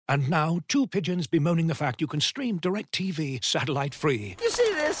And now, two pigeons bemoaning the fact you can stream DirecTV satellite-free. You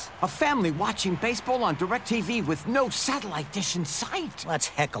see this? A family watching baseball on DirecTV with no satellite dish in sight. Let's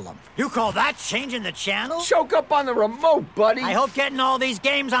heckle them. You call that changing the channel? Choke up on the remote, buddy. I hope getting all these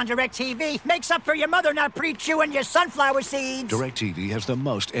games on DirecTV makes up for your mother not pre-chewing your sunflower seeds. DirecTV has the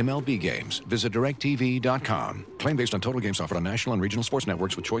most MLB games. Visit DirecTV.com. Claim based on total games offered on national and regional sports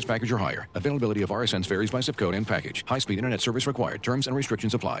networks with choice package or higher. Availability of RSNs varies by zip code and package. High-speed internet service required. Terms and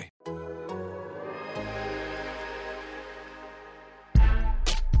restrictions apply.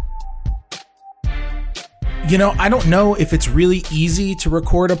 You know, I don't know if it's really easy to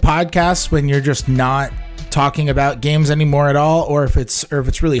record a podcast when you're just not talking about games anymore at all, or if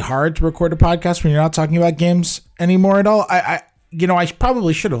it's really hard to record a podcast when you're not talking about games anymore at all. I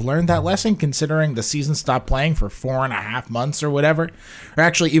probably should have learned that lesson, considering the season stopped playing for 4.5 months or whatever, or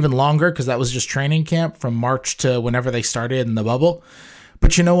actually even longer, because that was just training camp from March to whenever they started in the bubble.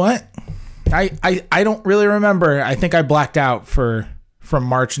 But you know what? I don't really remember. I think I blacked out from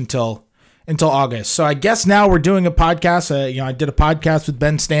March until August. So I guess now we're doing a podcast. I did a podcast with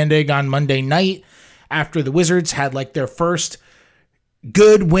Ben Standig on Monday night after the Wizards had like their first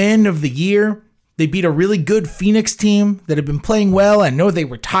good win of the year. They beat a really good Phoenix team that had been playing well. I know they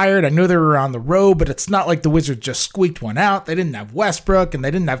were tired. I know they were on the road, but it's not like the Wizards just squeaked one out. They didn't have Westbrook and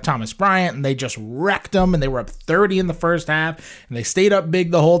they didn't have Thomas Bryant, and they just wrecked them, and they were up 30 in the first half, and they stayed up big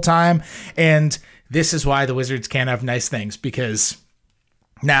the whole time. And this is why the Wizards can't have nice things, because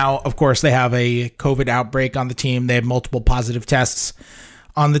now, of course, they have a COVID outbreak on the team. They have multiple positive tests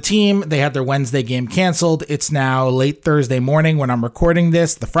on the team. They had their Wednesday game canceled. It's now late Thursday morning when I'm recording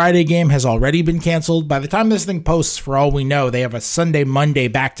this. The Friday game has already been canceled. By the time this thing posts, for all we know, they have a Sunday-Monday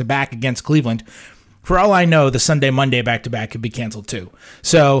back-to-back against Cleveland. For all I know, the Sunday-Monday back-to-back could be canceled too.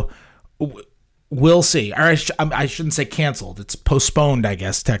 So we'll see. Or I shouldn't say canceled. It's postponed, I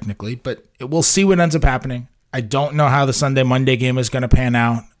guess, technically. But we'll see what ends up happening. I don't know how the Sunday-Monday game is going to pan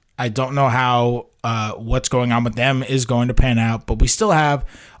out. I don't know how what's going on with them is going to pan out, but we still have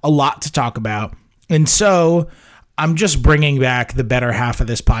a lot to talk about. And so I'm just bringing back the better half of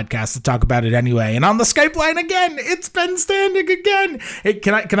this podcast to talk about it anyway. And on the Skype line again, it's Ben Standig again. Hey,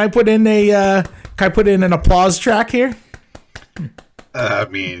 can I put in an applause track here? I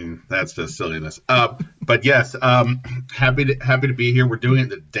mean, that's just silliness. But yes, happy to be here. We're doing it in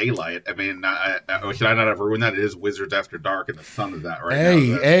the daylight. I mean, should I not have ruined that? It is Wizards After Dark, and the sun is that right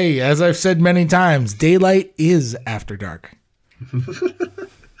now. Hey, as I've said many times, daylight is after dark.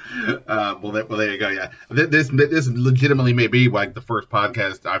 Well, there you go. Yeah, this legitimately may be like the first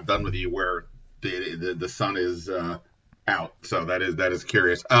podcast I've done with you where the sun is out. So that is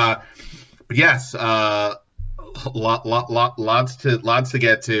curious. But yes. Lots to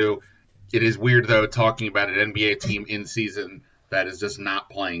get to. It is weird though talking about an NBA team in season that is just not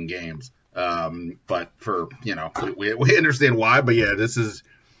playing games. But for we understand why. But yeah, this is.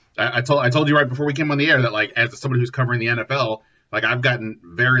 I told you right before we came on the air that like as somebody who's covering the NFL, like I've gotten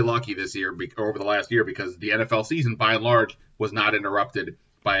very lucky this year over the last year because the NFL season by and large was not interrupted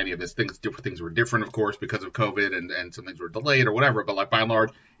by any of this. Things were different, of course, because of COVID and some things were delayed or whatever. But like by and large,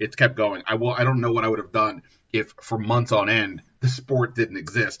 it's kept going. I don't know what I would have done if for months on end the sport didn't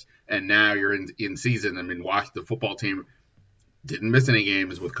exist and now you're in season. I mean, the football team didn't miss any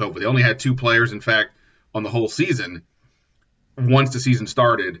games with COVID. They only had 2 players, in fact, on the whole season. Once the season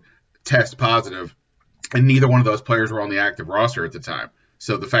started, test positive, and neither one of those players were on the active roster at the time.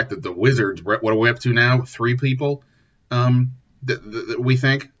 So the fact that the Wizards, what are we up to now? 3 people. We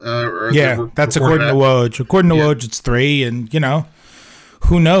think. That's according to Woj. According to Woj, it's 3, and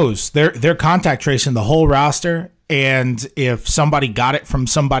who knows? They're contact tracing the whole roster, and if somebody got it from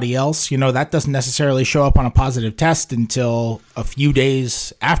somebody else, that doesn't necessarily show up on a positive test until a few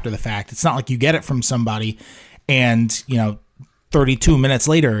days after the fact. It's not like you get it from somebody, and 32 minutes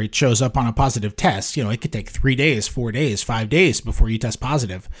later it shows up on a positive test. It could take 3 days, 4 days, 5 days before you test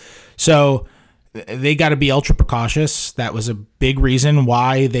positive. So they got to be ultra precautious. That was a big reason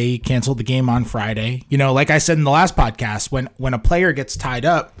why they canceled the game on Friday. Like I said in the last podcast, when a player gets tied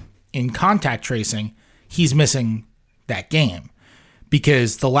up in contact tracing, he's missing that game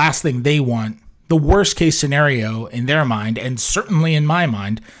because the last thing they want, the worst case scenario in their mind, and certainly in my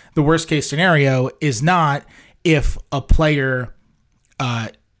mind, the worst case scenario is not if a player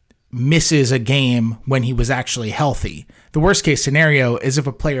misses a game when he was actually healthy. The worst case scenario is if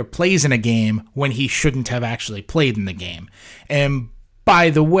a player plays in a game when he shouldn't have actually played in the game. And by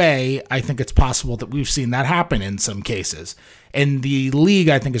the way, I think it's possible that we've seen that happen in some cases. And the league,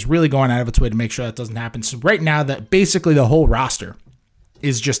 I think, is really going out of its way to make sure that doesn't happen. So right now, that basically the whole roster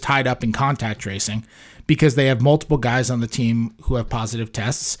is just tied up in contact tracing because they have multiple guys on the team who have positive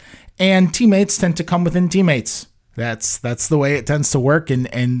tests, and teammates tend to come within teammates. That's the way it tends to work,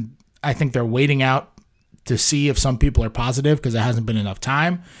 and I think they're waiting out to see if some people are positive because it hasn't been enough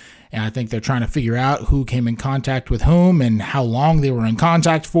time. And I think they're trying to figure out who came in contact with whom and how long they were in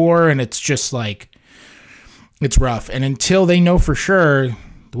contact for. And it's just like, it's rough. And until they know for sure,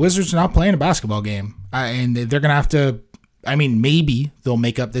 the Wizards are not playing a basketball game. And they're going to have to, maybe they'll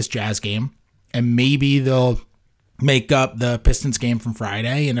make up this Jazz game. And maybe they'll make up the Pistons game from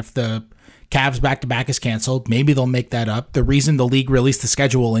Friday. And if the Cavs back-to-back is canceled, maybe they'll make that up. The reason the league released the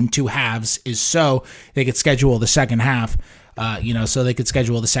schedule in 2 halves is so they could schedule the second half. So they could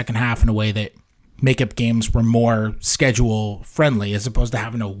schedule the second half in a way that makeup games were more schedule friendly as opposed to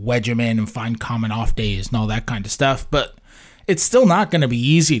having to wedge them in and find common off days and all that kind of stuff. But it's still not going to be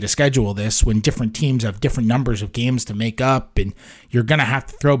easy to schedule this when different teams have different numbers of games to make up, and you're going to have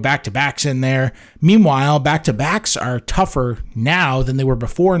to throw back-to-backs in there. Meanwhile, back-to-backs are tougher now than they were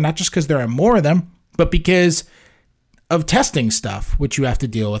before, not just because there are more of them, but because of testing stuff, which you have to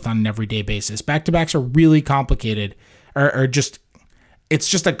deal with on an everyday basis. Back-to-backs are really complicated. It's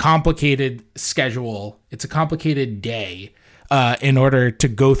just a complicated schedule. It's a complicated day in order to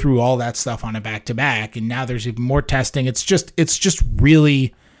go through all that stuff on a back-to-back. And now there's even more testing. It's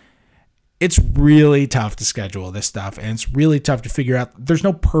really tough to schedule this stuff. And it's really tough to figure out. There's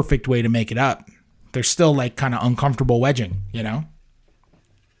no perfect way to make it up. There's still like kind of uncomfortable wedging, you know?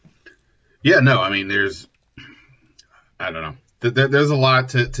 Yeah, no, there's a lot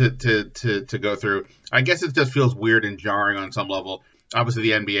to go through. I guess it just feels weird and jarring on some level. Obviously,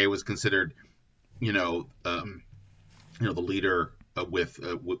 the NBA was considered, the leader with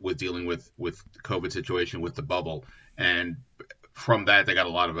dealing with the COVID situation with the bubble, and from that they got a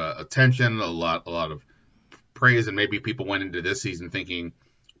lot of attention, a lot of praise, and maybe people went into this season thinking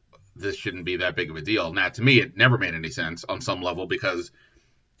this shouldn't be that big of a deal. Now, to me, it never made any sense on some level because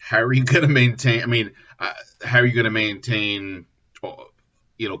how are you going to maintain? How are you going to maintain?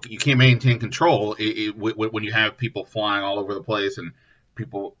 You can't maintain control when you have people flying all over the place and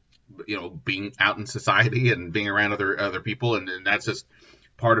people, being out in society and being around other people, and that's just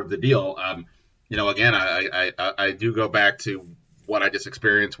part of the deal. Again, I do go back to what I just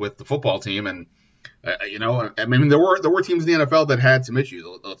experienced with the football team, and there were teams in the NFL that had some issues.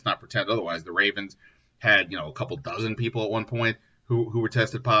 Let's not pretend otherwise. The Ravens had a couple dozen people at one point who were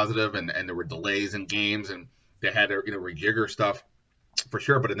tested positive, and there were delays in games, and they had to rejigger stuff. For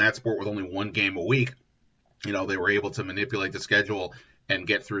sure, but in that sport with only one game a week, they were able to manipulate the schedule and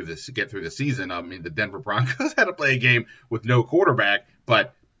get through the season. The Denver Broncos had to play a game with no quarterback,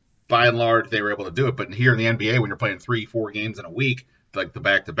 but by and large they were able to do it. But here in the NBA, when you're playing 3-4 games in a week, like the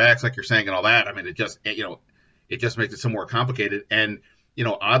back-to-backs, like you're saying, and all that, it just makes it so more complicated. And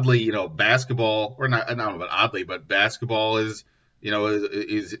oddly, basketball, or not, I don't know about oddly, but basketball is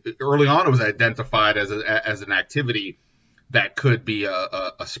early on it was identified as an activity that could be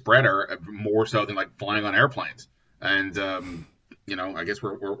a spreader more so than like flying on airplanes. And, I guess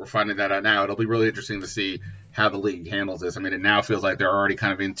we're finding that out now. It'll be really interesting to see how the league handles this. It now feels like they're already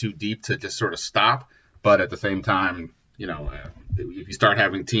kind of in too deep to just sort of stop. But at the same time, if you start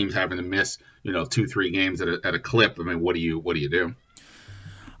having teams having to miss, 2-3 games at a clip, what do you do?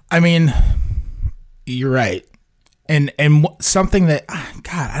 You're right. And something that,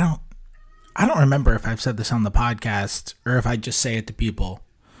 God, I don't remember if I've said this on the podcast or if I just say it to people,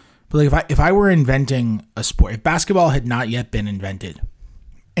 but like if I were inventing a sport, if basketball had not yet been invented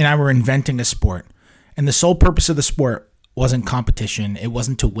and I were inventing a sport and the sole purpose of the sport wasn't competition, it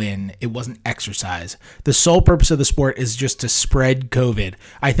wasn't to win, it wasn't exercise. The sole purpose of the sport is just to spread COVID.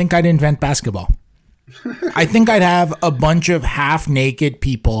 I think I'd invent basketball. I think I'd have a bunch of half-naked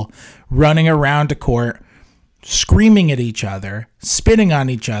people running around a court, screaming at each other, spitting on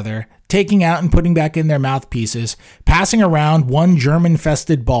each other, taking out and putting back in their mouthpieces, passing around one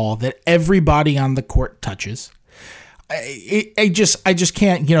germ-infested ball that everybody on the court touches. I just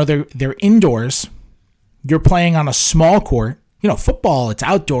can't, they're indoors. You're playing on a small court. Football, it's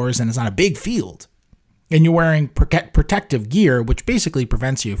outdoors and it's on a big field. And you're wearing protective gear, which basically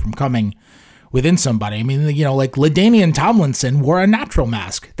prevents you from coming within somebody. Like LaDainian Tomlinson wore a natural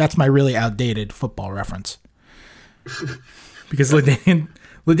mask. That's my really outdated football reference. Because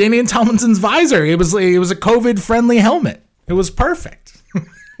LaDainian Tomlinson's visor, it was a COVID-friendly helmet. It was perfect.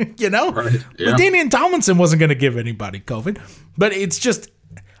 Right, yeah. LaDainian Tomlinson wasn't going to give anybody COVID. But it's just,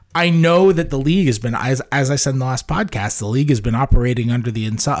 I know that the league has been, as I said in the last podcast, the league has been operating under the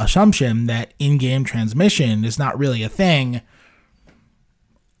assumption that in-game transmission is not really a thing.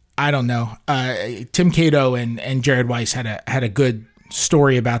 I don't know. Tim Cato and Jared Weiss had a good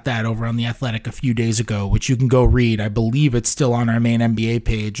story about that over on The Athletic a few days ago, which you can go read. I believe it's still on our main NBA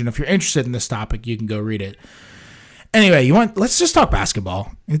page. And if you're interested in this topic, you can go read it. Anyway, let's just talk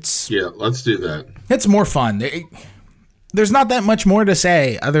basketball. Let's do that. It's more fun. There's not that much more to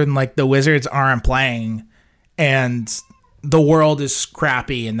say other than like the Wizards aren't playing and the world is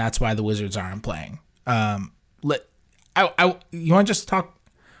crappy and that's why the Wizards aren't playing. You want to just talk?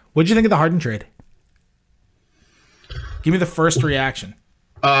 What did you think of the Harden trade? Give me the first reaction.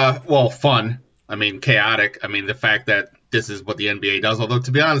 Well, fun. I mean, chaotic. I mean, the fact that this is what the NBA does. Although,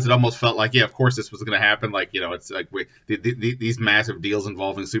 to be honest, it almost felt like, yeah, of course this was going to happen. Like, it's like these massive deals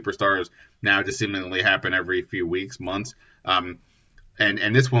involving superstars now just seemingly happen every few weeks, months. And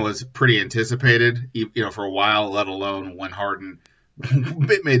this one was pretty anticipated, for a while, let alone when Harden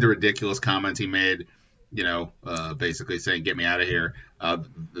made the ridiculous comments he made, basically saying, get me out of here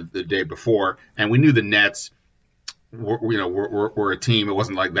the day before. And we knew the Nets were a team. It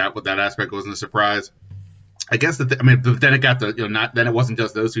wasn't like that, but that aspect wasn't a surprise. I guess but then it got then it wasn't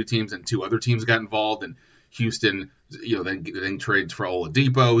just those two teams, and two other teams got involved, and Houston, then trades for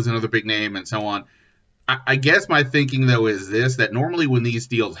Oladipo is another big name, and so on. I guess my thinking though is this: that normally when these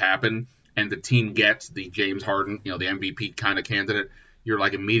deals happen and the team gets the James Harden, the MVP kind of candidate, you're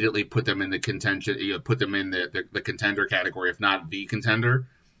like immediately put them in the contention, put them in the contender category, if not the contender.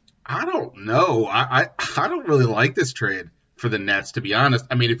 I don't know. I don't really like this trade for the Nets, to be honest.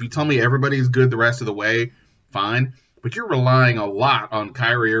 I mean, if you tell me everybody's good the rest of the way, fine. But you're relying a lot on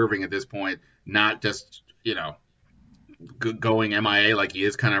Kyrie Irving at this point, not just, going MIA like he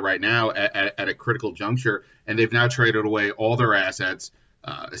is kind of right now at a critical juncture. And they've now traded away all their assets,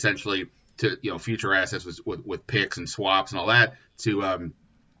 essentially to, future assets with picks and swaps and all that to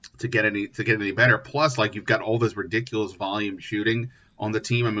get any better. Plus, like, you've got all this ridiculous volume shooting on the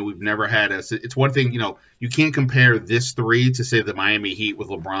team. I mean, we've never had it's one thing, you can't compare this three to, say, the Miami Heat with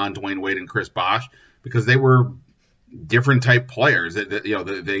LeBron, Dwayne Wade, and Chris Bosh, because they were different type players that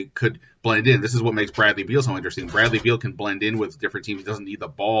they could blend in. This is what makes Bradley Beal so interesting. Bradley Beal can blend in with different teams. He doesn't need the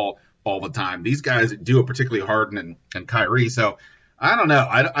ball all the time. These guys do it, particularly Harden and Kyrie. So I don't know.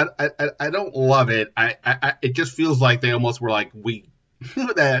 I don't love it. It just feels like they almost were like,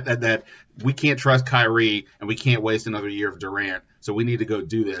 that we can't trust Kyrie and we can't waste another year of Durant, so we need to go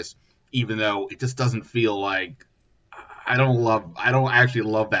do this, even though it just doesn't feel like I don't actually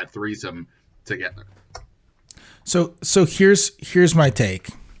love that threesome together. So here's my take.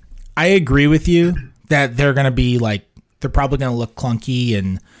 I agree with you that they're going to be like, they're probably going to look clunky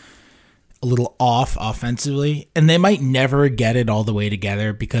and a little off offensively, and they might never get it all the way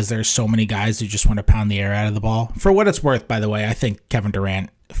together because there's so many guys who just want to pound the air out of the ball. For what it's worth, by the way, I think Kevin Durant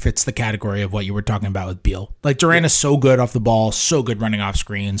fits the category of what you were talking about with Beal. Like, Durant is so good off the ball, so good running off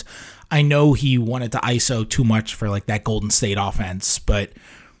screens. I know he wanted to ISO too much for like that Golden State offense, but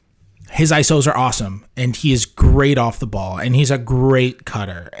his ISOs are awesome, and he is great off the ball, and he's a great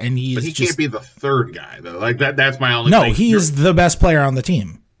cutter. And but he can't be the third guy though. Like that's my only. No, thing. He is the best player on the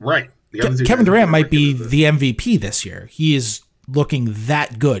team. Right. Kevin Durant might be the MVP this year. He is looking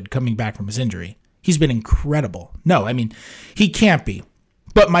that good coming back from his injury. He's been incredible. No, I mean, he can't be.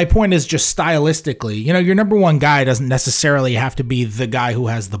 But my point is just stylistically, your number one guy doesn't necessarily have to be the guy who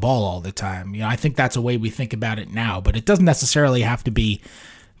has the ball all the time. I think that's a way we think about it now, but it doesn't necessarily have to be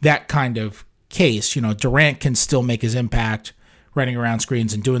that kind of case. Durant can still make his impact running around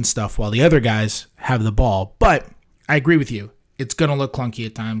screens and doing stuff while the other guys have the ball. But I agree with you. It's going to look clunky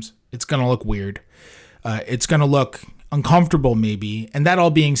at times. It's going to look weird. It's going to look uncomfortable maybe. And that all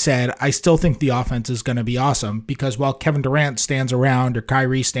being said, I still think the offense is going to be awesome because while Kevin Durant stands around or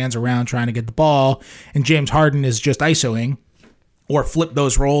Kyrie stands around trying to get the ball and James Harden is just ISOing, or flip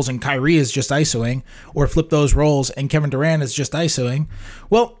those roles and Kyrie is just ISOing, or flip those roles and Kevin Durant is just ISOing,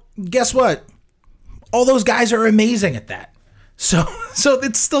 well, guess what? All those guys are amazing at that. So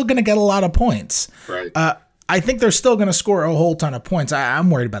it's still going to get a lot of points. Right. I think they're still going to score a whole ton of points. I'm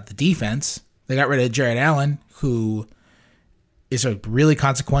worried about the defense. They got rid of Jarrett Allen, who is a really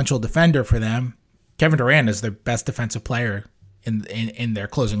consequential defender for them. Kevin Durant is their best defensive player in their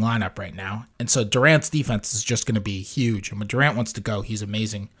closing lineup right now. And so Durant's defense is just going to be huge. And when Durant wants to go, he's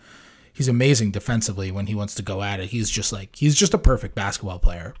amazing. He's amazing defensively when he wants to go at it. He's just a perfect basketball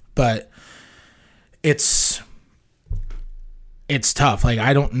player. But it's tough. Like,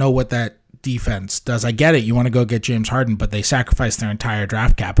 I don't know what that defense does. I get it. You want to go get James Harden, but they sacrificed their entire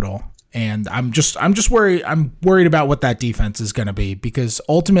draft capital. And I'm just worried. I'm worried about what that defense is going to be, because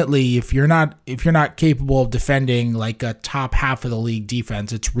ultimately, if you're not capable of defending like a top half of the league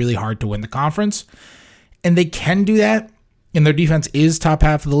defense, it's really hard to win the conference. And they can do that, and their defense is top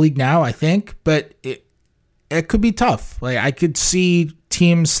half of the league now, I think. But it could be tough. Like I could see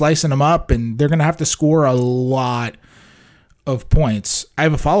teams slicing them up, and they're going to have to score a lot of points. I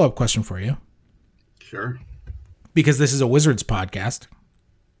have a follow-up question for you. Sure. Because this is a Wizards podcast.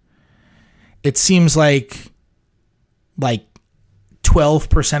 It seems like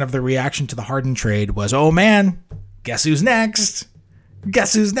 12% of the reaction to the Harden trade was, oh man, guess who's next?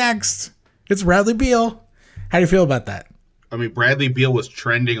 Guess who's next? It's Bradley Beal. How do you feel about that? I mean, Bradley Beal was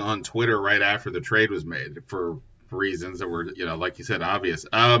trending on Twitter right after the trade was made for reasons that were, like you said, obvious.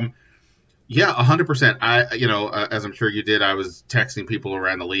 Yeah, 100%. As I'm sure you did, I was texting people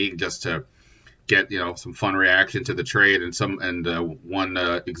around the league just to get, some fun reaction to the trade. And one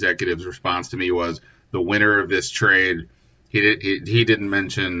executive's response to me was, the winner of this trade, he didn't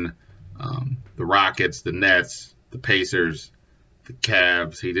mention the Rockets, the Nets, the Pacers, the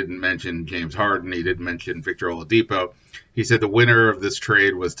Cavs. He didn't mention James Harden. He didn't mention Victor Oladipo. He said the winner of this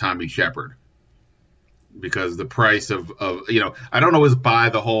trade was Tommy Shepard, because the price of I don't always buy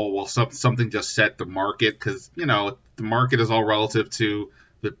the whole, something just set the market, because, the market is all relative to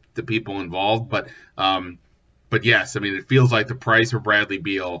the people involved. But yes, I mean, it feels like the price for Bradley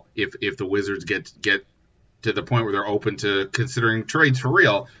Beal, if the Wizards get to the point where they're open to considering trades for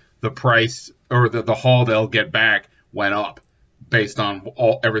real, the price or the haul they'll get back went up based on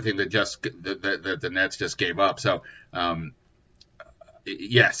everything that the Nets just gave up. So,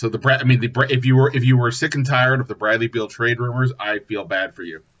 yeah. So if you were sick and tired of the Bradley Beal trade rumors, I feel bad for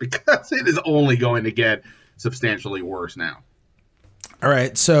you, because it is only going to get substantially worse now. All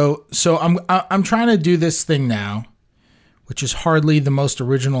right. So I'm trying to do this thing now, which is hardly the most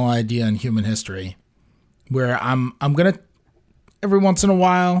original idea in human history, where I'm gonna, every once in a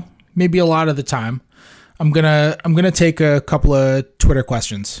while, maybe a lot of the time, I'm gonna take a couple of Twitter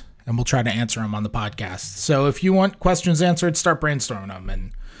questions, and we'll try to answer them on the podcast. So if you want questions answered, start brainstorming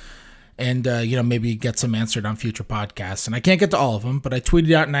them, and maybe get some answered on future podcasts. And I can't get to all of them, but I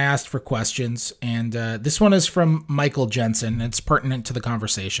tweeted out and I asked for questions. And this one is from Michael Jensen. It's pertinent to the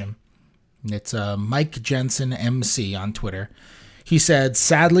conversation. It's Mike Jensen MC on Twitter. He said,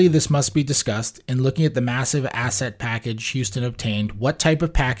 sadly, this must be discussed. In looking at the massive asset package Houston obtained, what type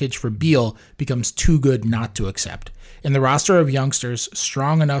of package for Beal becomes too good not to accept? In the roster of youngsters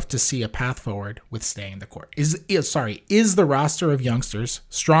strong enough to see a path forward with staying the court? Is the roster of youngsters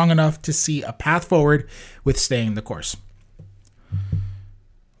strong enough to see a path forward with staying the course?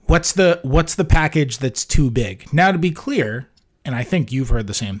 What's the package that's too big? Now, to be clear, and I think you've heard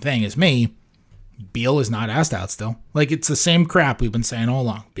the same thing as me, Beal is not asked out still. Like, it's the same crap we've been saying all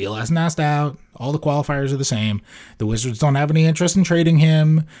along. Beal hasn't asked out. All the qualifiers are the same. The Wizards don't have any interest in trading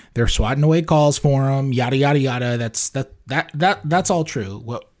him. They're swatting away calls for him. Yada yada yada. That's all true.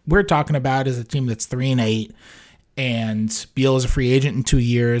 What we're talking about is a team that's 3-8, and Beal is a free agent in 2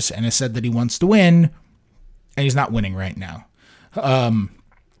 years, and has said that he wants to win, and he's not winning right now. And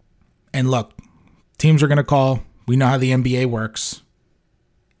look, teams are going to call. We know how the NBA works.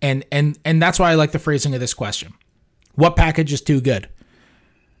 And that's why I like the phrasing of this question. What package is too good?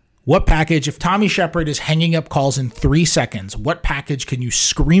 What package, if Tommy Shepard is hanging up calls in 3 seconds, what package can you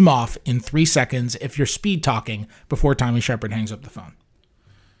scream off in 3 seconds if you're speed talking before Tommy Shepard hangs up the phone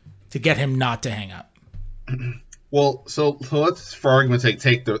to get him not to hang up? Well, so let's, for argument's sake,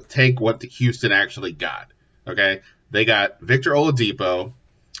 take what the Houston actually got. Okay, they got Victor Oladipo,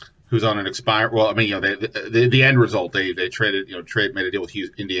 who's on an expired. Well, I mean, the end result, they traded, made a deal with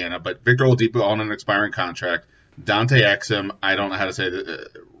Indiana, but Victor Oladipo on an expiring contract. Dante Exum, I don't know how to say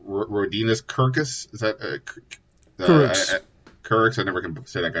that. Rodinas Kirkus, is that Kirkus? I never can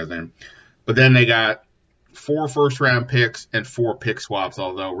say that guy's name. But then they got 4 first-round picks and 4 pick swaps,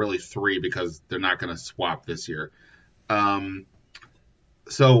 although really 3 because they're not going to swap this year.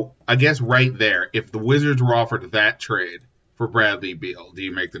 So I guess right there, if the Wizards were offered that trade for Bradley Beal, do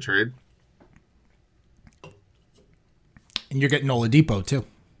you make the trade? And you're getting Oladipo too,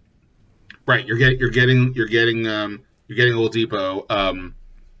 right? You're getting Oladipo.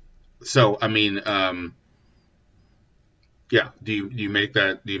 So I mean, yeah. Do you make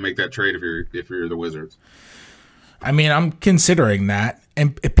that? Do you make that trade if you're the Wizards? I mean, I'm considering that,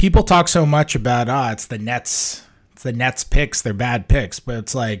 and people talk so much about it's the Nets. It's the Nets picks. They're bad picks, but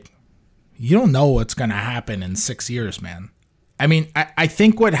it's like you don't know what's going to happen in 6 years, man. I mean, I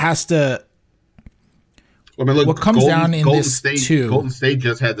think what has to. I mean, look, what comes down in Golden this State, too. Golden State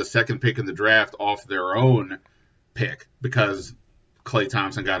just had the second pick in the draft off their own pick because Klay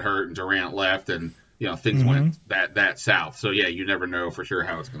Thompson got hurt and Durant left, and things went that south. So yeah, you never know for sure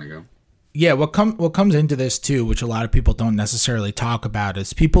how it's going to go. Yeah, what comes into this too, which a lot of people don't necessarily talk about,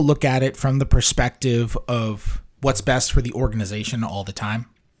 is people look at it from the perspective of what's best for the organization all the time,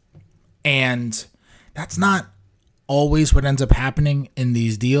 and That's not always what ends up happening in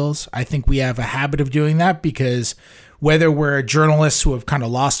these deals. I think we have a habit of doing that because whether we're journalists who have kind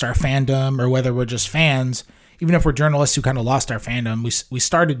of lost our fandom or whether we're just fans, even if we're journalists who kind of lost our fandom, we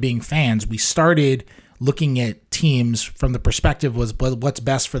started being fans. We started looking at teams from the perspective was what's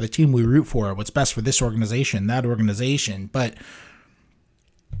best for the team we root for, what's best for this organization, that organization. But,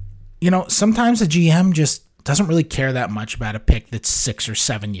 sometimes a GM just doesn't really care that much about a pick that's 6 or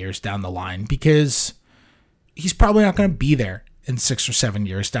 7 years down the line because he's probably not going to be there in 6 or 7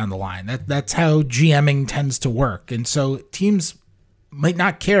 years down the line. That's how GMing tends to work. And so teams might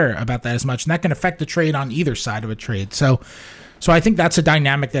not care about that as much, and that can affect the trade on either side of a trade. So I think that's a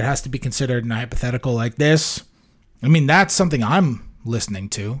dynamic that has to be considered in a hypothetical like this. I mean, that's something I'm listening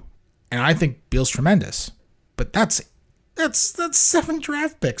to, and I think Beal's tremendous. But that's 7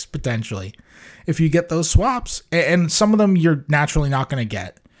 draft picks potentially if you get those swaps, and some of them you're naturally not going to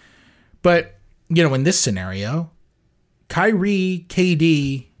get. But in this scenario, Kyrie,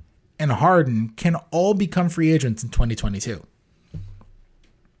 KD, and Harden can all become free agents in 2022.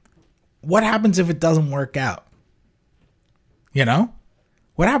 What happens if it doesn't work out?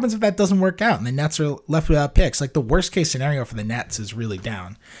 What happens if that doesn't work out and the Nets are left without picks? Like, the worst case scenario for the Nets is really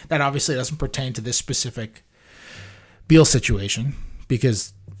down. That obviously doesn't pertain to this specific Beal situation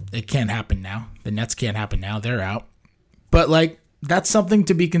because it can't happen now. The Nets can't happen now. They're out. But, that's something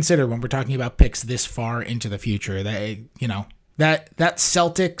to be considered when we're talking about picks this far into the future. That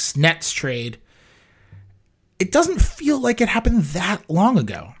Celtics Nets trade, it doesn't feel like it happened that long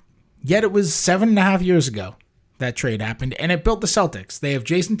ago. Yet it was 7.5 years ago that trade happened, and it built the Celtics. They have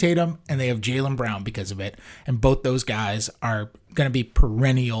Jason Tatum and they have Jaylen Brown because of it, and both those guys are going to be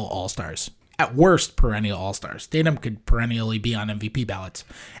perennial all-stars. At worst, perennial all-stars. Tatum could perennially be on MVP ballots,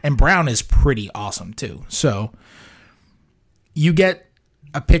 and Brown is pretty awesome too. So you get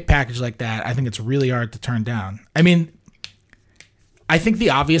a pick package like that, I think it's really hard to turn down. I mean, I think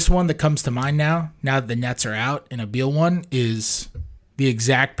the obvious one that comes to mind now that the Nets are out in a Beal one, is the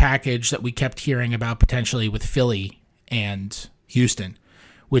exact package that we kept hearing about potentially with Philly and Houston,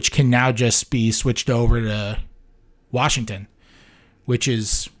 which can now just be switched over to Washington, which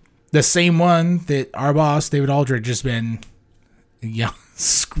is the same one that our boss, David Aldridge, has been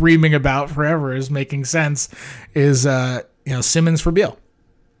screaming about forever is making sense, is Simmons for Beal.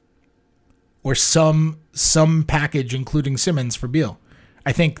 Or some package including Simmons for Beal.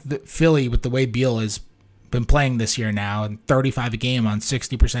 I think that Philly, with the way Beal has been playing this year now, and 35 a game on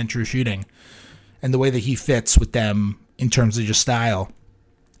 60% true shooting, and the way that he fits with them in terms of just style,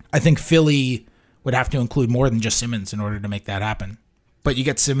 I think Philly would have to include more than just Simmons in order to make that happen. But you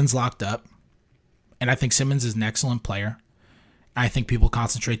get Simmons locked up, and I think Simmons is an excellent player. I think people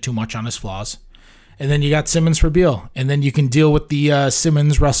concentrate too much on his flaws. And then you got Simmons for Beal, and then you can deal with the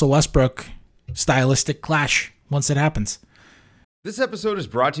Simmons-Russell Westbrook stylistic clash once it happens. This episode is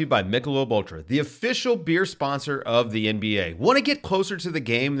brought to you by Michelob Ultra, the official beer sponsor of the NBA. Want to get closer to the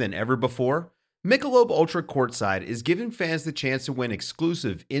game than ever before? Michelob Ultra Courtside is giving fans the chance to win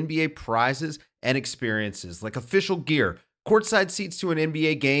exclusive NBA prizes and experiences like official gear, courtside seats to an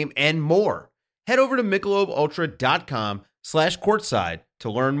NBA game, and more. Head over to MichelobUltra.com/courtside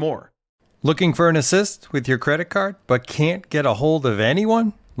to learn more. Looking for an assist with your credit card but can't get a hold of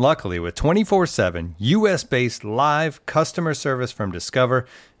anyone? Luckily, with 24/7 U.S.-based live customer service from Discover,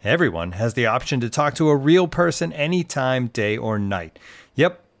 everyone has the option to talk to a real person anytime, day or night.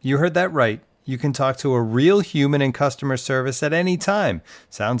 Yep, you heard that right. You can talk to a real human in customer service at any time.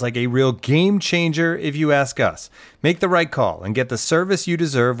 Sounds like a real game changer if you ask us. Make the right call and get the service you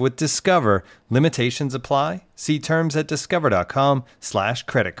deserve with Discover. Limitations apply. See terms at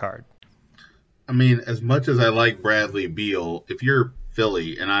discover.com/creditcard. I mean, as much as I like Bradley Beal, if you're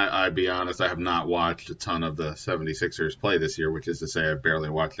Philly, and I'd be honest, I have not watched a ton of the 76ers play this year, which is to say I've barely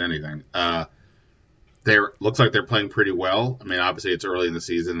watched anything. Looks like they're playing pretty well. I mean, obviously it's early in the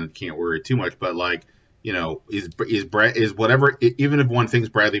season and can't worry too much, but is whatever, even if one thinks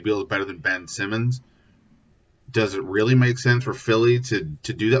Bradley Beal is better than Ben Simmons, does it really make sense for Philly to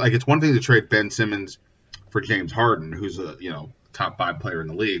do that? Like, it's one thing to trade Ben Simmons for James Harden, who's a top 5 player in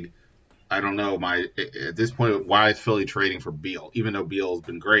the league. I don't know at this point, why is Philly trading for Beal? Even though Beal has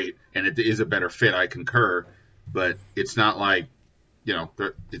been great and it is a better fit, I concur. But it's not like,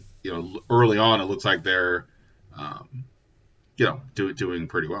 early on it looks like they're, doing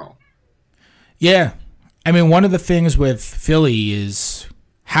pretty well. Yeah, I mean, one of the things with Philly is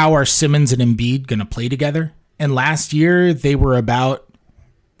how are Simmons and Embiid going to play together? And last year they were about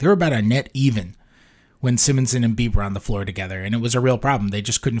a net even when Simmons and Embiid were on the floor together, and it was a real problem. They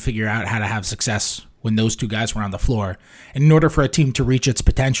just couldn't figure out how to have success when those two guys were on the floor. And in order for a team to reach its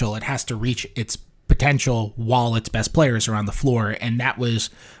potential, it has to reach its potential while its best players are on the floor. And that was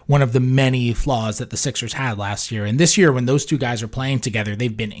one of the many flaws that the Sixers had last year. And this year, when those two guys are playing together,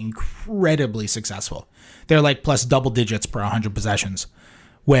 they've been incredibly successful. They're like plus double digits per 100 possessions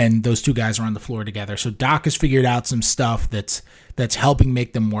when those two guys are on the floor together. So Doc has figured out some stuff that's helping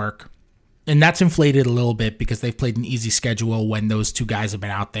make them work. And that's inflated a little bit because they've played an easy schedule when those two guys have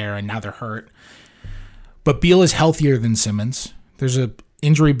been out there and now they're hurt. But Beal is healthier than Simmons. There's an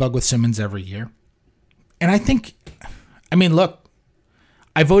injury bug with Simmons every year. And look,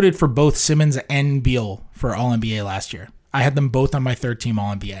 I voted for both Simmons and Beal for All-NBA last year. I had them both on my third-team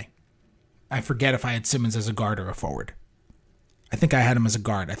All-NBA. I forget if I had Simmons as a guard or a forward. I think I had him as a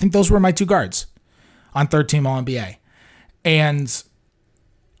guard. I think those were my two guards on third-team All-NBA. And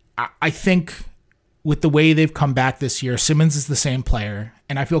I think with the way they've come back this year, Simmons is the same player,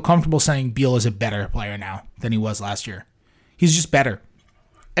 and I feel comfortable saying Beal is a better player now than he was last year. He's just better.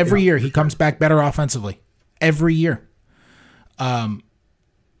 Every year he comes back better offensively. Every year.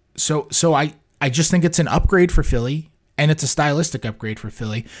 So I just think it's an upgrade for Philly, and it's a stylistic upgrade for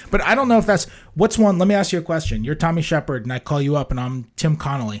Philly. But I don't know if that's... What's one... Let me ask you a question. You're Tommy Shepard, and I call you up, and I'm Tim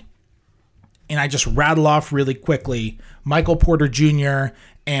Connolly. And I just rattle off really quickly Michael Porter Jr.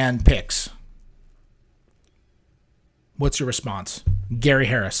 and picks. What's your response? Gary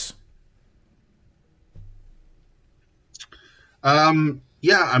Harris.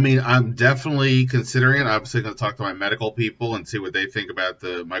 Yeah, I mean, I'm definitely considering it. I'm obviously going to talk to my medical people and see what they think about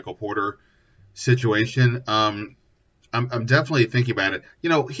the Michael Porter situation. I'm definitely thinking about it. You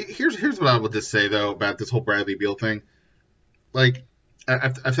know, here's what I would just say, though, about this whole Bradley Beal thing. Like,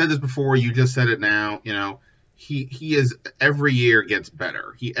 I've said this before. You just said it now. You know, he is every year gets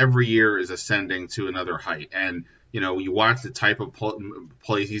better. He every year is ascending to another height. And, you know, you watch the type of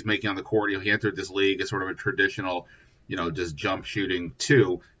plays he's making on the court. You know, he entered this league as sort of a traditional, you know, just jump shooting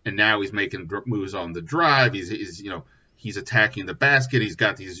two, and now he's making moves on the drive. He's attacking the basket. He's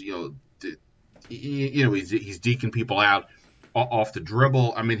got these, he's deking people out off the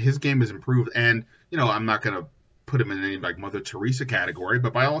dribble. I mean, his game has improved, and you know, I'm not going to put him in any like Mother Teresa category,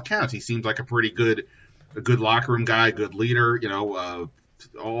 but by all accounts, he seems like a good locker room guy, good leader. You know,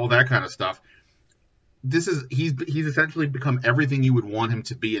 all that kind of stuff. He's essentially become everything you would want him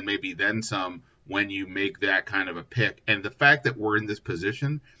to be, and maybe then some, when you make that kind of a pick. And the fact that we're in this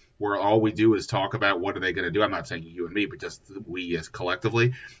position where all we do is talk about what are they going to do, I'm not saying you and me, but just we as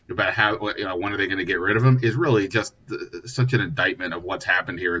collectively, about how, you know, when are they going to get rid of him, is really just such an indictment of what's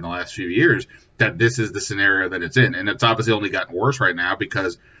happened here in the last few years, that this is the scenario that it's in. And it's obviously only gotten worse right now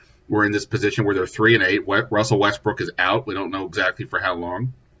because we're in this position where they're 3-8. Russell Westbrook is out. We don't know exactly for how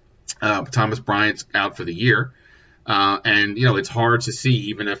long. Thomas Bryant's out for the year. And, you know, it's hard to see,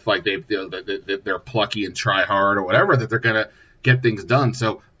 even if like they're plucky and try hard or whatever, that they're going to get things done.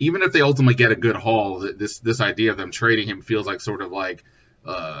 So even if they ultimately get a good haul, this idea of them trading him feels like sort of like,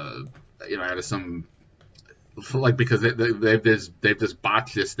 out of some, like, because they've just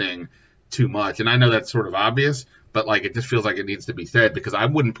botched this thing too much. And I know that's sort of obvious, but like, it just feels like it needs to be said, because I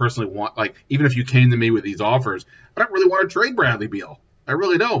wouldn't personally want, like, even if you came to me with these offers, I don't really want to trade Bradley Beal. I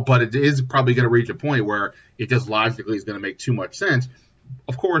really don't, but it is probably going to reach a point where it just logically is going to make too much sense.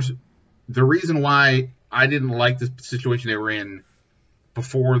 Of course, the reason why I didn't like the situation they were in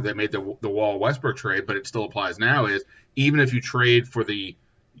before they made the Wall Westbrook trade, but it still applies now, is even if you trade for the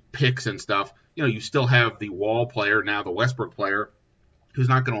picks and stuff, you know, you still have the Wall player, now the Westbrook player, who's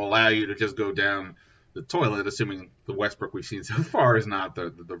not going to allow you to just go down the toilet, assuming the Westbrook we've seen so far is not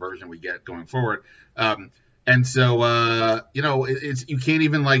the version we get going forward. And so, it's you can't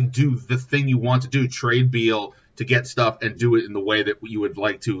even like do the thing you want to do, trade Beal to get stuff and do it in the way that you would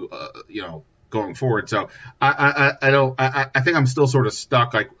like to, going forward. So I think I'm still sort of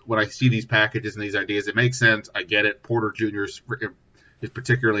stuck. Like when I see these packages and these ideas, it makes sense. I get it. Porter Jr. is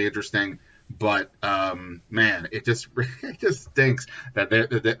particularly interesting, but man, it just stinks that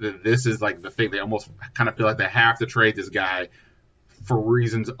this is like the thing. They almost kind of feel like they have to trade this guy for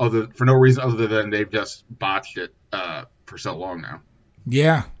no reason other than they've just botched it for so long now.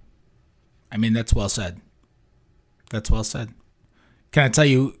 Yeah. I mean, that's well said. That's well said. Can I tell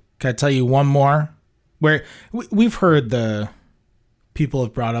you one more? Where we've heard people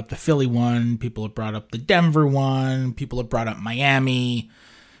have brought up the Philly one, people have brought up the Denver one, people have brought up Miami,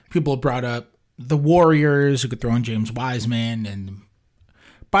 people have brought up the Warriors, who could throw in James Wiseman. And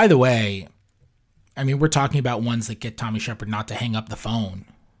by the way, I mean, we're talking about ones that get Tommy Shepard not to hang up the phone.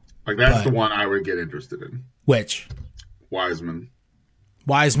 Like, that's the one I would get interested in. Which? Wiseman.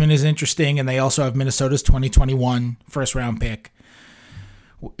 Wiseman is interesting, and they also have Minnesota's 2021 first-round pick,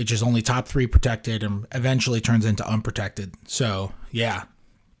 which is only top 3 protected and eventually turns into unprotected. So, yeah.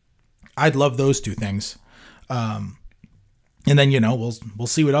 I'd love those two things. And then, we'll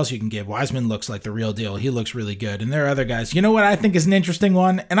see what else you can give. Wiseman looks like the real deal. He looks really good. And there are other guys. You know what I think is an interesting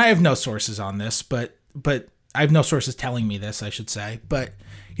one? And I have no sources on this, but I have no sources telling me this, I should say. But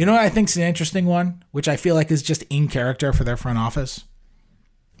you know what I think is an interesting one, which I feel like is just in character for their front office?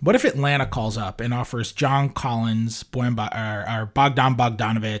 What if Atlanta calls up and offers John Collins, Bogdan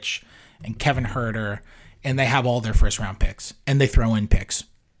Bogdanovic, and Kevin Huerter, and they have all their first-round picks, and they throw in picks?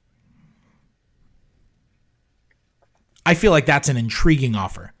 I feel like that's an intriguing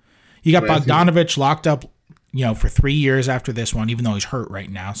offer. You got Bogdanovic locked up, for 3 years after this one, even though he's hurt right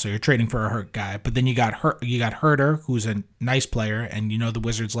now. So you're trading for a hurt guy. But then you got Huerter, who's a nice player, and the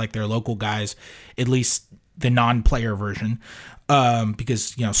Wizards like their local guys, at least the non-player version,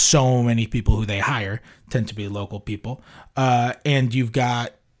 because so many people who they hire tend to be local people. And you've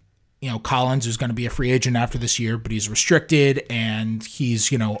got Collins, who's going to be a free agent after this year, but he's restricted, and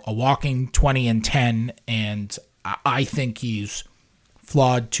he's a walking 20 and 10, and I think he's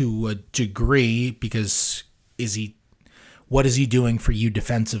flawed to a degree because what is he doing for you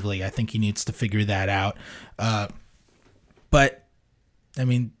defensively? I think he needs to figure that out. But I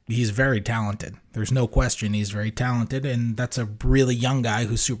mean, he's very talented. There's no question he's very talented, and that's a really young guy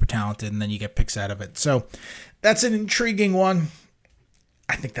who's super talented, and then you get picks out of it. So that's an intriguing one.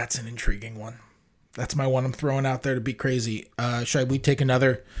 I think that's an intriguing one. That's my one I'm throwing out there to be crazy. Should we take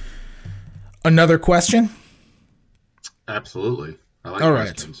another question? Absolutely. I like All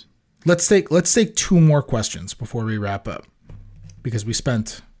questions. Right. Let's take two more questions before we wrap up, because we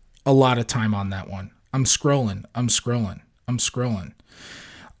spent a lot of time on that one. I'm scrolling.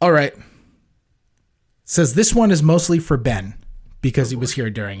 All right. Says this one is mostly for Ben because he was here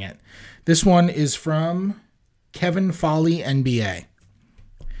during it. This one is from Kevin Foley, NBA.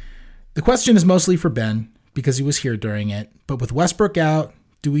 The question is mostly for Ben because he was here during it, but with Westbrook out,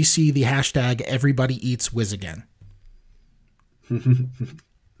 do we see the hashtag everybody eats Wiz again?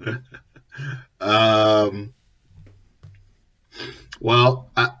 Well,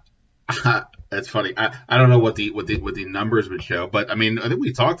 that's funny. I don't know what the numbers would show, but I mean, I think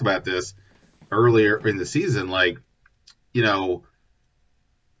we talked about this earlier in the season. Like, the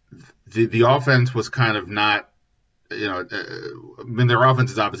offense was kind of not, I mean, their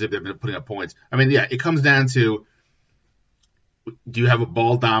offense is obviously they've been putting up points. I mean, yeah, it comes down to, do you have a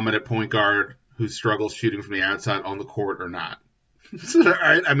ball dominant point guard who struggles shooting from the outside on the court or not?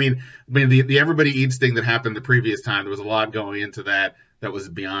 Right? I mean, the everybody eats thing that happened the previous time, there was a lot going into that was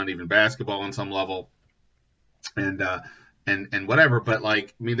beyond even basketball on some level, and whatever. But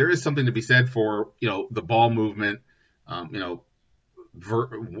like, I mean, there is something to be said for the ball movement,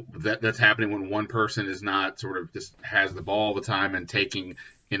 that's happening when one person is not sort of just has the ball all the time and taking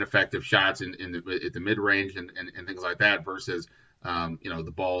ineffective shots at the mid range and things like that, versus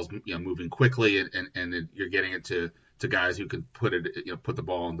the ball's moving quickly and you're getting it to guys who can put the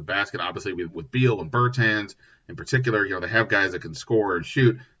ball in the basket. Obviously with Beal and Bertans in particular, they have guys that can score and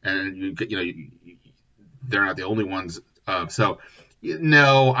shoot, and they're not the only ones. So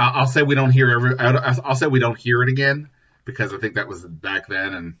I'll say we don't hear I'll say we don't hear it again, because I think that was back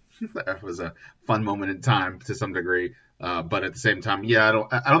then and that was a fun moment in time to some degree. But at the same time, I don't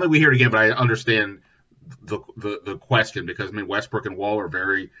think we hear it again. But I understand the question, because I mean, Westbrook and Wall are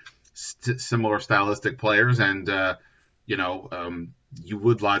very similar stylistic players, and you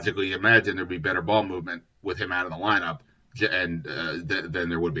would logically imagine there'd be better ball movement with him out of the lineup, and than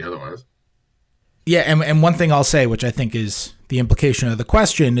there would be otherwise. Yeah, and one thing I'll say, which I think is the implication of the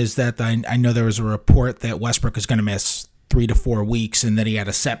question, is that I know there was a report that Westbrook is going to miss 3 to 4 weeks and that he had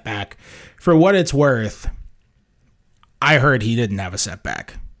a setback. For what it's worth, I heard he didn't have a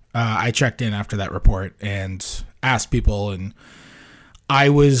setback. I checked in after that report and asked people, and I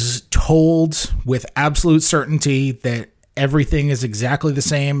was told with absolute certainty that everything is exactly the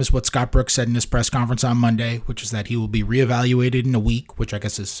same as what Scott Brooks said in his press conference on Monday, which is that he will be reevaluated in a week, which I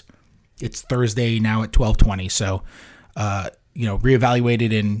guess it's Thursday now at 12:20. So,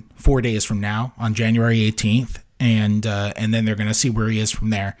 reevaluated in 4 days from now on January 18th. And then they're going to see where he is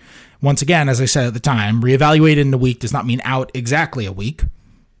from there. Once again, as I said at the time, reevaluated in a week does not mean out exactly a week.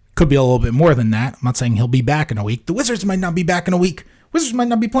 Could be a little bit more than that. I'm not saying he'll be back in a week. The Wizards might not be back in a week. Wizards might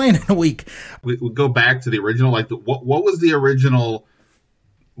not be playing in a week. We go back to the original. Like, what was the original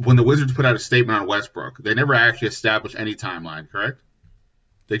when the Wizards put out a statement on Westbrook? They never actually established any timeline, correct?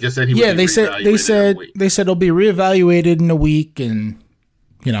 They just said he would be reevaluated in a week. They said he'll be reevaluated in a week, and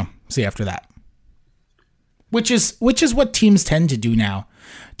see after that. Which is what teams tend to do now.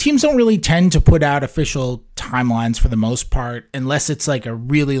 Teams don't really tend to put out official timelines for the most part, unless it's like a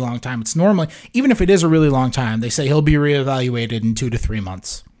really long time. It's normally, even if it is a really long time, they say he'll be reevaluated in 2 to 3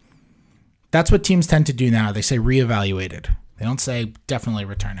 months. That's what teams tend to do now. They say reevaluated. They don't say definitely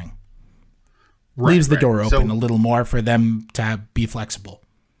returning. Leaves the door open a little more for them to be flexible.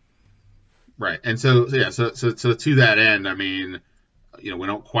 Right. And so to that end, I mean, we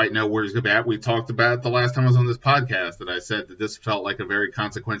don't quite know where he's going to be at. We talked about the last time I was on this podcast that I said that this felt like a very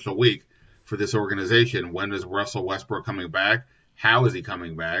consequential week for this organization. When is Russell Westbrook coming back? How is he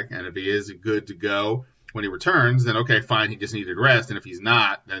coming back? And if he is good to go when he returns, then okay, fine, he just needed rest. And if he's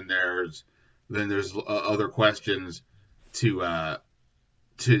not, then there's other questions to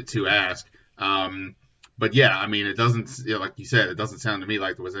ask. But yeah, I mean, it doesn't, like you said, it doesn't sound to me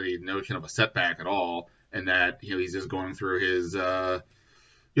like there was any notion of a setback at all, and that he's just going through his, what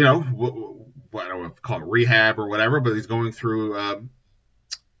I don't want to call it rehab or whatever, but he's going through,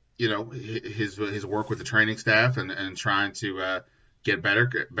 his work with the training staff and trying to get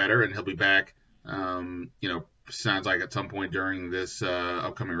better, and he'll be back. Sounds like at some point during this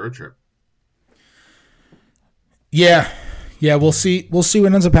upcoming road trip. Yeah, we'll see what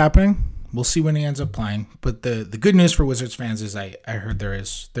ends up happening. We'll see when he ends up playing. But the good news for Wizards fans is I heard there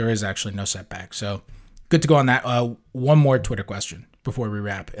is actually no setback. So good to go on that. One more Twitter question before we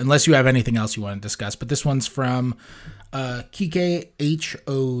wrap, unless you have anything else you want to discuss. But this one's from Kike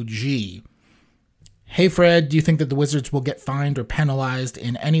HOG. Hey, Fred, do you think that the Wizards will get fined or penalized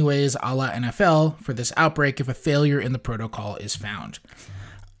in any ways a la NFL for this outbreak if a failure in the protocol is found?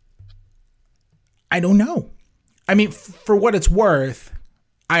 I don't know. I mean, for what it's worth,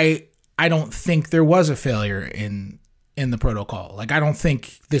 I don't think there was a failure in the protocol. Like, I don't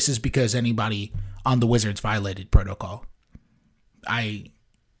think this is because anybody on the Wizards violated protocol. I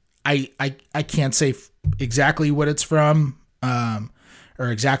can't say exactly what it's from, or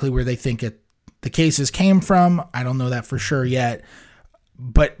exactly where they think the cases came from. I don't know that for sure yet.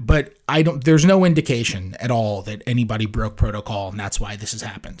 But there's no indication at all that anybody broke protocol and that's why this has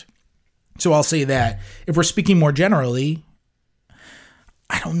happened. So I'll say that. If we're speaking more generally,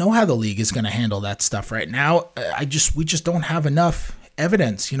 I don't know how the league is going to handle that stuff right now. We just don't have enough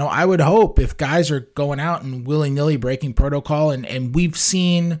evidence. I would hope if guys are going out and willy-nilly breaking protocol, and we've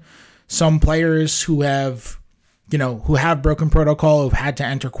seen some players who have broken protocol, who've had to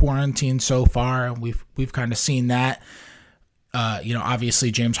enter quarantine so far. We've kind of seen that.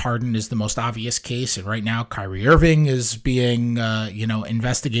 Obviously James Harden is the most obvious case, and right now Kyrie Irving is being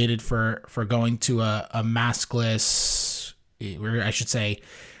investigated for going to a maskless, or I should say,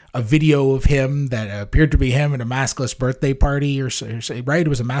 a video of him that appeared to be him at a maskless birthday party, or right? It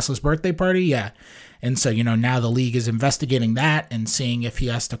was a maskless birthday party, yeah. And so now the league is investigating that and seeing if he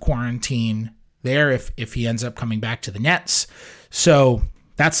has to quarantine there if he ends up coming back to the Nets. So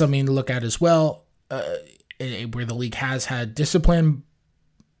that's something to look at as well. Where the league has had discipline.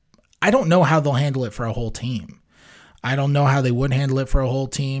 I don't know how they'll handle it for a whole team. I don't know how they would handle it for a whole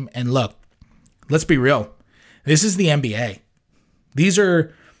team. And look, let's be real. This is the NBA. These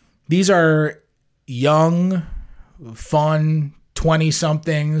are young, fun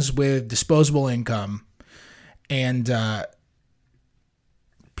 20-somethings with disposable income. And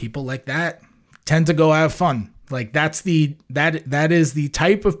people like that tend to go have fun. Like that is the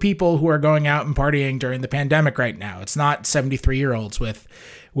type of people who are going out and partying during the pandemic right now. It's not 73-year-olds with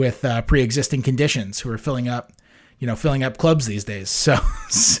pre-existing conditions who are filling up clubs these days.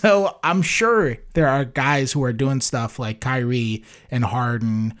 So I'm sure there are guys who are doing stuff like Kyrie and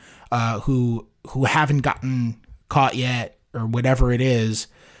Harden who haven't gotten caught yet or whatever it is.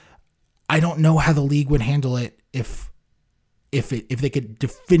 I don't know how the league would handle it if they could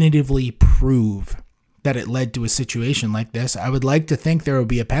definitively prove that it led to a situation like this. I would like to think there would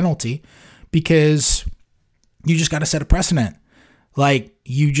be a penalty, because you just got to set a precedent. Like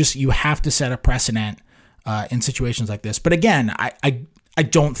you have to set a precedent in situations like this. But again, I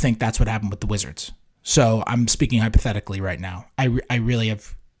don't think that's what happened with the Wizards. So I'm speaking hypothetically right now. I really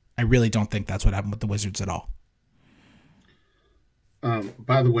don't think that's what happened with the Wizards at all.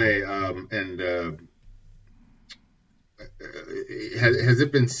 By the way, has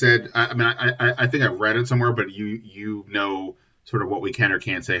it been said? I mean, I think I've read it somewhere, but you know sort of what we can or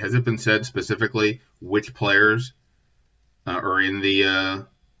can't say. Has it been said specifically which players are in the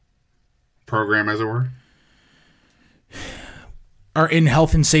program, as it were? Are in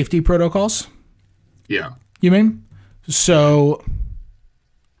health and safety protocols? Yeah. You mean? So,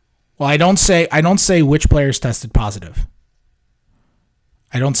 well, I don't say which players tested positive.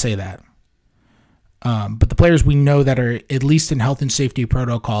 I don't say that. But the players we know that are at least in health and safety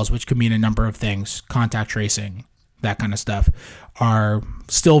protocols, which could mean a number of things, contact tracing, that kind of stuff, are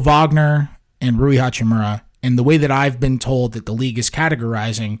still Wagner and Rui Hachimura. And the way that I've been told that the league is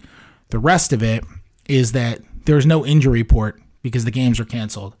categorizing the rest of it is that there's no injury report because the games are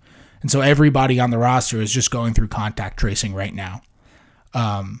canceled. And so everybody on the roster is just going through contact tracing right now.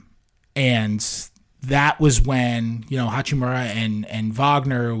 And that was when, Hachimura and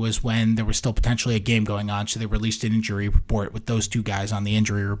Wagner was when there was still potentially a game going on. So they released an injury report with those two guys on the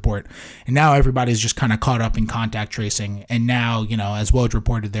injury report. And now everybody's just kind of caught up in contact tracing. And now, as Woj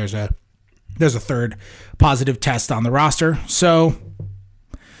reported, there's a third positive test on the roster. So,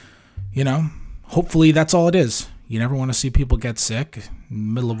 hopefully that's all it is. You never want to see people get sick in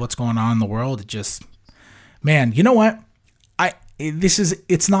the middle of what's going on in the world. It just, man, you know what?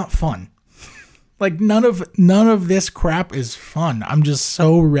 It's not fun. Like none of this crap is fun. I'm just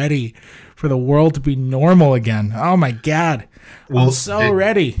so ready for the world to be normal again. Oh my God. I'm so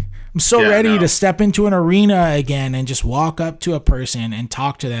ready. I'm so ready to step into an arena again and just walk up to a person and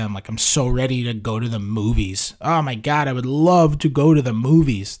talk to them. Like I'm so ready to go to the movies. Oh my God. I would love to go to the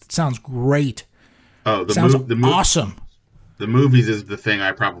movies. It sounds great. Oh, sounds awesome. The movies is the thing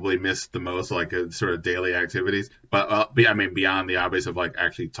I probably miss the most, like sort of daily activities. But beyond the obvious of like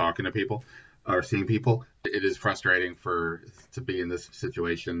actually talking to people or seeing people, it is frustrating to be in this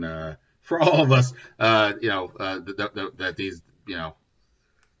situation for all of us. That these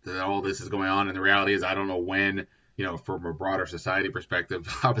that all this is going on, and the reality is I don't know when. From a broader society perspective,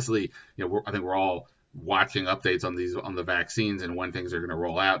 obviously, I think we're all watching updates on the vaccines and when things are going to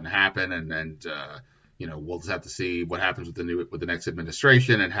roll out and happen, and we'll just have to see what happens with the next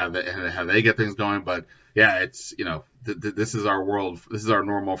administration and how they get things going. But yeah, it's this is our world, this is our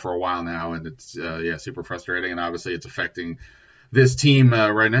normal for a while now, and it's super frustrating, and obviously it's affecting this team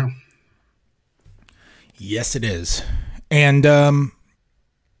right now. Yes, it is, and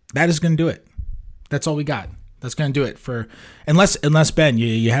that is going to do it. That's all we got. That's going to do it for unless Ben,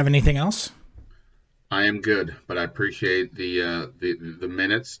 you have anything else? I am good, but I appreciate the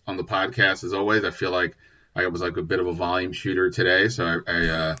minutes on the podcast as always. I feel like I was like a bit of a volume shooter today, so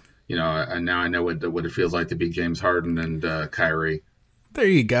I now I know what it feels like to be James Harden and Kyrie. There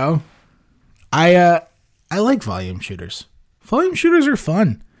you go. I like volume shooters. Volume shooters are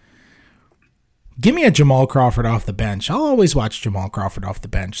fun. Give me a Jamal Crawford off the bench. I'll always watch Jamal Crawford off the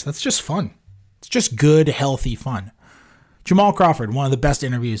bench. That's just fun. It's just good, healthy fun. Jamal Crawford, one of the best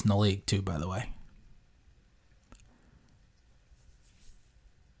interviews in the league, too, by the way.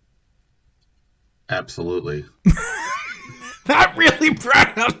 Absolutely. That really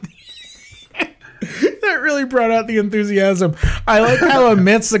brought out the enthusiasm. I like how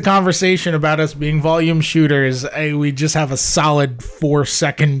amidst the conversation about us being volume shooters, we just have a solid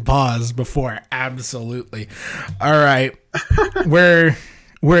 4-second pause before absolutely. All right.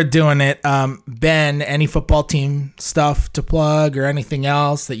 We're doing it. Ben, any football team stuff to plug or anything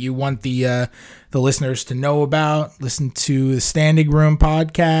else that you want the listeners to know about? Listen to the Standing Room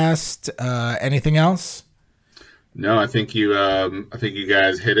podcast. Anything else? No, I think you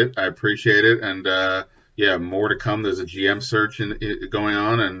guys hit it. I appreciate it, and more to come. There's a GM search going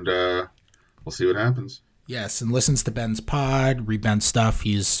on, and we'll see what happens. Yes, and listens to Ben's pod, read Ben's stuff.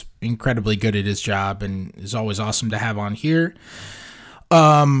 He's incredibly good at his job, and is always awesome to have on here.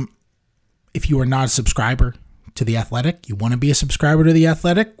 If you are not a subscriber to The Athletic, you want to be a subscriber to The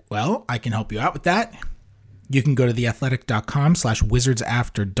Athletic, well, I can help you out with that. You can go to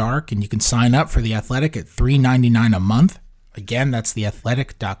theathletic.com/wizardsafterdark, and you can sign up for The Athletic at $3.99 a month. Again, that's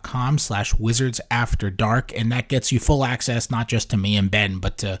theathletic.com/wizardsafterdark, and that gets you full access, not just to me and Ben,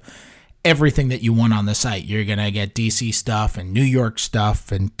 but to everything that you want on the site. You're going to get DC stuff and New York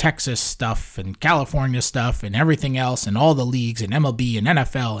stuff and Texas stuff and California stuff and everything else and all the leagues and MLB and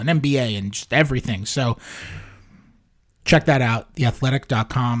NFL and NBA and just everything. So check that out,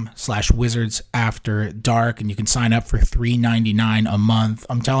 theathletic.com/wizardsafterdark, and you can sign up for $3.99 a month.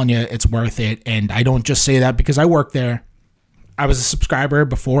 I'm telling you, it's worth it. And I don't just say that because I work there. I was a subscriber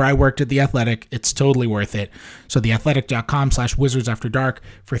before I worked at The Athletic. It's totally worth it. So theathletic.com/wizardsafterdark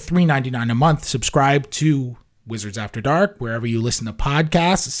for $3.99 a month. Subscribe to Wizards After Dark wherever you listen to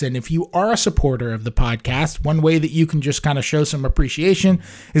podcasts. And if you are a supporter of the podcast, one way that you can just kind of show some appreciation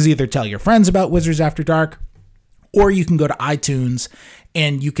is either tell your friends about Wizards After Dark, or you can go to iTunes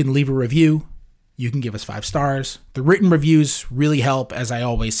and you can leave a review. You can give us 5 stars. The written reviews really help, as I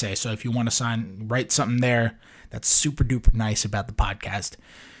always say. So if you want to write something there that's super duper nice about the podcast,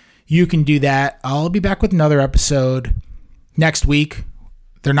 you can do that. I'll be back with another episode next week.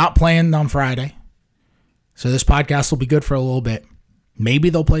 They're not playing on Friday, so this podcast will be good for a little bit. Maybe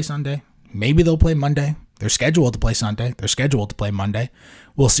they'll play Sunday. Maybe they'll play Monday. They're scheduled to play Sunday. They're scheduled to play Monday.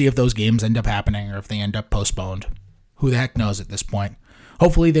 We'll see if those games end up happening or if they end up postponed. Who the heck knows at this point?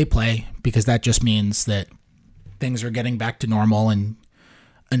 Hopefully they play, because that just means that things are getting back to normal, and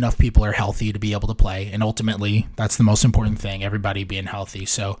enough people are healthy to be able to play. And ultimately, that's the most important thing, everybody being healthy.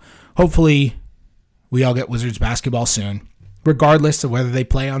 So hopefully we all get Wizards basketball soon. Regardless of whether they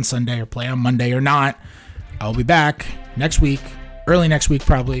play on Sunday or play on Monday or not, I'll be back next week, early next week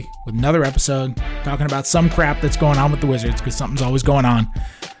probably, with another episode talking about some crap that's going on with the Wizards, because something's always going on.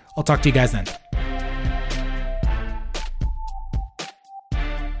 I'll talk to you guys then.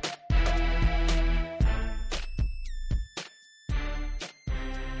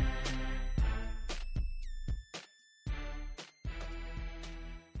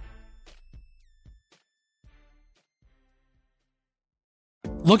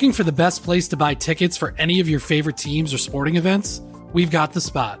 Looking for the best place to buy tickets for any of your favorite teams or sporting events? We've got the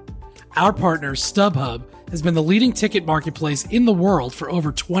spot. Our partner, StubHub, has been the leading ticket marketplace in the world for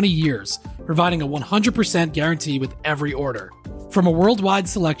over 20 years, providing a 100% guarantee with every order. From a worldwide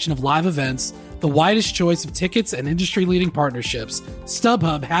selection of live events, the widest choice of tickets, and industry-leading partnerships,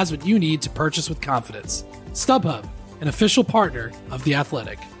 StubHub has what you need to purchase with confidence. StubHub, an official partner of The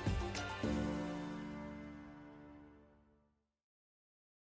Athletic.